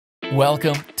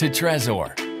Welcome to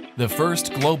Tr3zor, the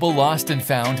first global lost and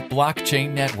found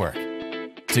blockchain network.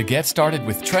 To get started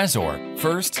with Tr3zor,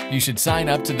 first you should sign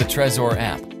up to the Tr3zor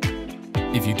app.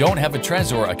 If you don't have a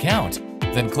Tr3zor account,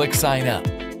 then click Sign Up.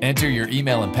 Enter your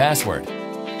email and password.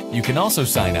 You can also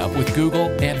sign up with Google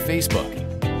and Facebook.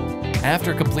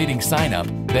 After completing sign up,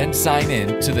 then sign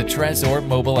in to the Tr3zor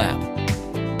mobile app.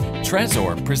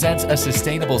 Tr3zor presents a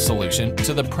sustainable solution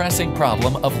to the pressing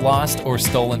problem of lost or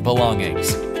stolen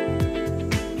belongings.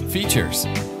 Features: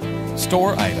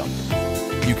 Store item.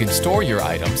 You can store your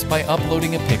items by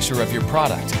uploading a picture of your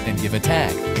product and give a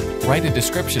tag. Write a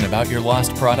description about your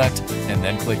lost product and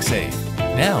then click Save.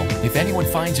 Now, if anyone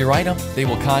finds your item, they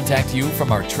will contact you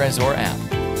from our Tr3zor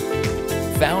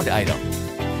app. Found item.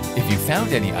 If you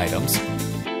found any items,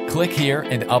 click here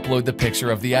and upload the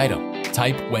picture of the item.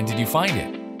 Type when did you find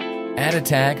it. Add a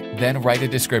tag, then write a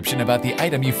description about the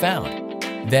item you found.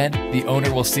 Then, the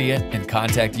owner will see it and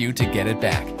contact you to get it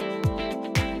back.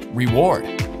 Reward.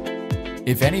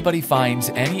 If anybody finds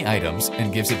any items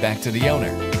and gives it back to the owner,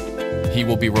 he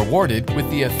will be rewarded with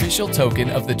the official token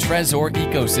of the Tr3zor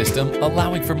ecosystem,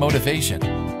 allowing for motivation.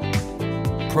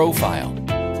 Profile.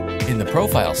 In the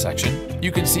Profile section,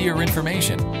 you can see your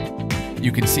information.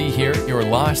 You can see here your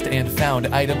lost and found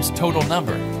items total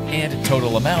number and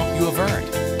total amount you have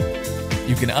earned.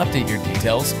 You can update your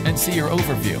details and see your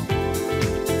overview.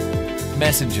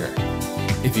 Messenger.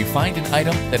 If you find an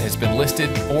item that has been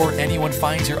listed or anyone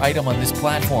finds your item on this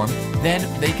platform, then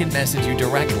they can message you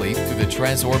directly through the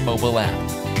Tr3zor mobile app.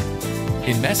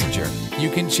 In Messenger,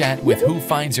 you can chat with who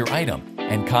finds your item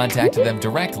and contact them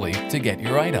directly to get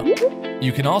your item.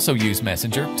 You can also use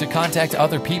Messenger to contact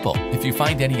other people if you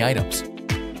find any items.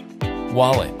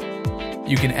 Wallet.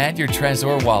 You can add your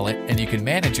Tr3zor wallet and you can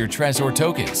manage your Tr3zor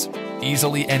tokens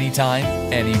easily anytime,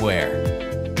 anywhere.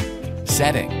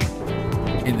 Setting.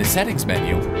 In the Settings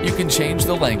menu, you can change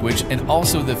the language and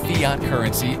also the fiat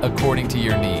currency according to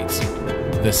your needs.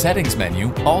 The Settings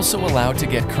menu also allows to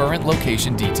get current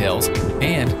location details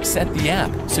and set the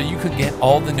app so you could get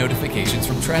all the notifications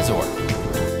from Tr3zor.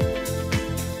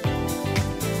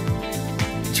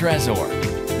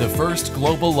 Tr3zor, the first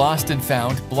global lost and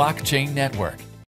found blockchain network.